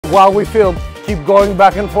while we film, keep going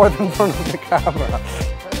back and forth in front of the camera.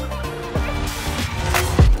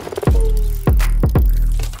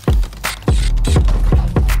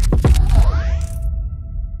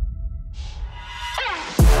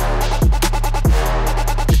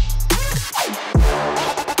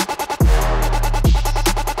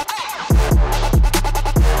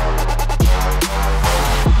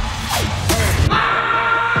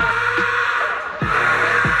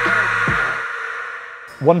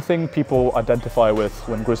 One thing people identify with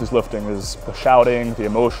when Grizzly's lifting is the shouting, the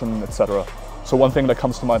emotion, etc. So one thing that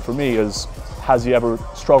comes to mind for me is, has he ever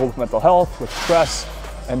struggled with mental health, with stress,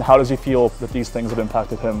 and how does he feel that these things have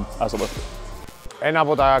impacted him as a lifter? Ένα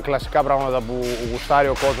από τα κλασικά πράγματα που γουστάρει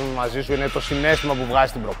ο κόσμος μαζί σου είναι το συναίσθημα που βγάζει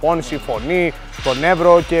στην προπόνηση, η φωνή, το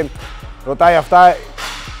νεύρο και ρωτάει αυτά.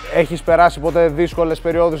 Έχεις περάσει ποτέ δύσκολες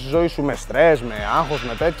περιόδους στη ζωή σου με στρες, με άγχος,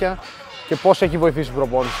 με τέτοια και πώς έχει βοηθήσει η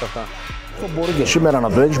προπόνηση σε αυτά? Μπορεί και σήμερα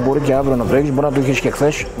να το έχεις, μπορεί και αύριο να το έχεις, μπορεί να το έχεις και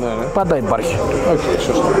χθες. Ναι. Πάντα υπάρχει.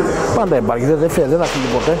 Σωστά. Πάντα υπάρχει, δεν θα φύγει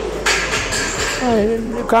ποτέ.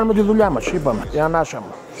 Κάνουμε τη δουλειά μας, είπαμε, η ανάσα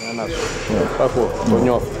μου. Το ακούω, το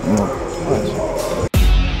νιώθω.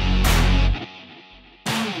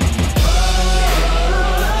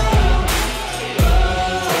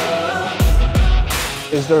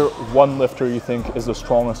 Is there one lifter you think is the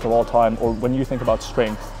strongest of all time, or when you think about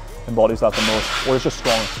strength, embodies that the most, or is just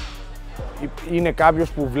strongest? Είναι κάποιος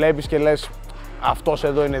που βλέπεις και λες αυτός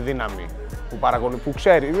εδώ είναι δύναμη, που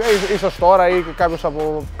ξέρει, ίσως τώρα ή κάποιος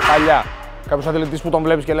από παλιά. Κάποιος αθλητής που τον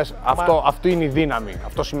βλέπεις και λες αυτό είναι η δύναμη,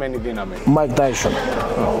 αυτό σημαίνει δύναμη. Mike Tyson.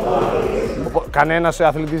 Κανένας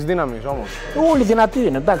αθλητής δύναμης όμως? Όλοι δυνατοί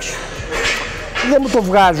είναι, εντάξει. Δεν μου το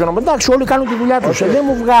βγάζουν, εντάξει, όλοι κάνουν τη δουλειά τους, δεν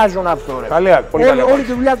μου βγάζουν αυτό. Όλοι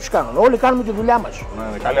τη δουλειά τους κάνουν, όλοι κάνουμε τη δουλειά μας.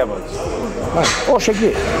 Ναι, καλή απάντηση. Ως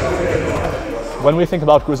εκεί. When we think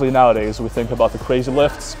about Grizzly nowadays, we think about the crazy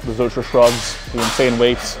lifts, the Zercher shrugs, the insane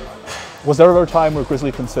weights. Was there ever a time where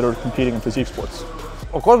Grizzly considered competing in physique sports?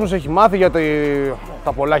 Ο κόσμος έχει μάθει για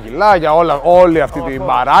τα πολλά κιλά, για όλη αυτή την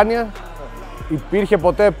παράνοια. Υπήρχε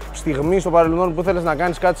ποτέ στιγμή στο παρελθόν που θέλεις να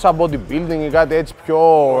κάνεις κάτι σαν bodybuilding ή κάτι έτσι πιο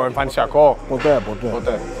εμφανισιακό? Ποτέ.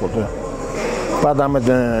 Πάντα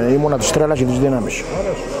ήμουνα της τρέλας και της δύναμης.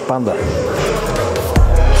 Πάντα.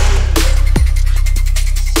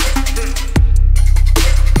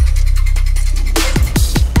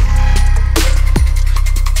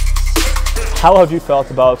 How have you felt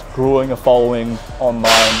about growing a following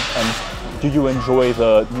online, and do you enjoy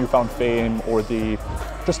the newfound fame or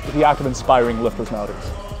just the act of inspiring lifters nowadays?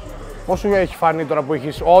 Πώς σου έχει φανεί τώρα που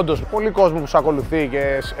έχεις όντως πολύ κόσμο που σε ακολουθεί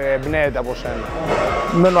και εμπνέεται από σένα?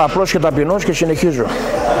 Μένω απλός και ταπεινός και συνεχίζω.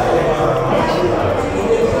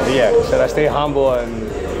 Yeah, said I stay humble and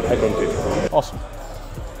I continue. Awesome.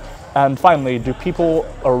 And finally, do people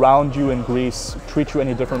around you in Greece treat you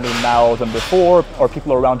any differently now than before? Are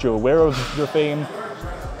people around you aware of your fame?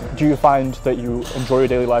 Do you find that you enjoy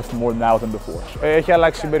your daily life more now than before? Έχει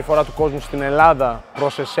αλλάξει η συμπεριφορά του κόσμου στην Ελλάδα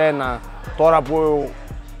προς εσένα τώρα που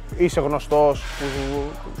είσαι γνωστός, που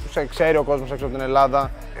σε ξέρει ο κόσμος έξω από την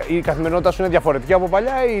Ελλάδα? Η καθημερινότητα σου είναι διαφορετική από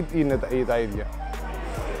παλιά ή είναι τα ίδια?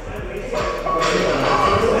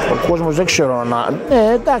 Ο κόσμος δεν ξέρω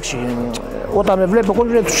εντάξει. Όταν με βλέπει ο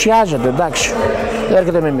κόσμος ενθουσιάζεται, εντάξει.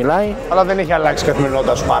 Έρχεται με μιλάει. Αλλά δεν έχει αλλάξει η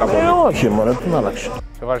καθημερινότητα σου πάρα πολύ? Όχι μωρέ, τι να αλλάξει.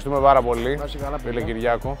 Σε ευχαριστούμε πάρα πολύ, φίλε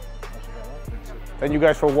Κυριάκο. Thank you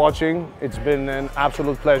guys for watching. It's been an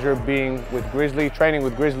absolute pleasure being with Grizzly, training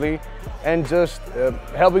with Grizzly, and just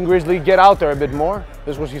helping Grizzly get out there a bit more.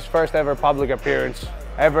 This was his first ever public appearance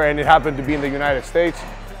ever, and it happened to be in the United States.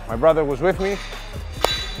 My brother was with me.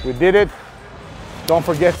 We did it. Don't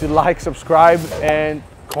forget to like, subscribe, and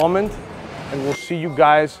comment. And we'll see you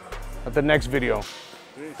guys at the next video.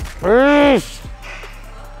 Peace!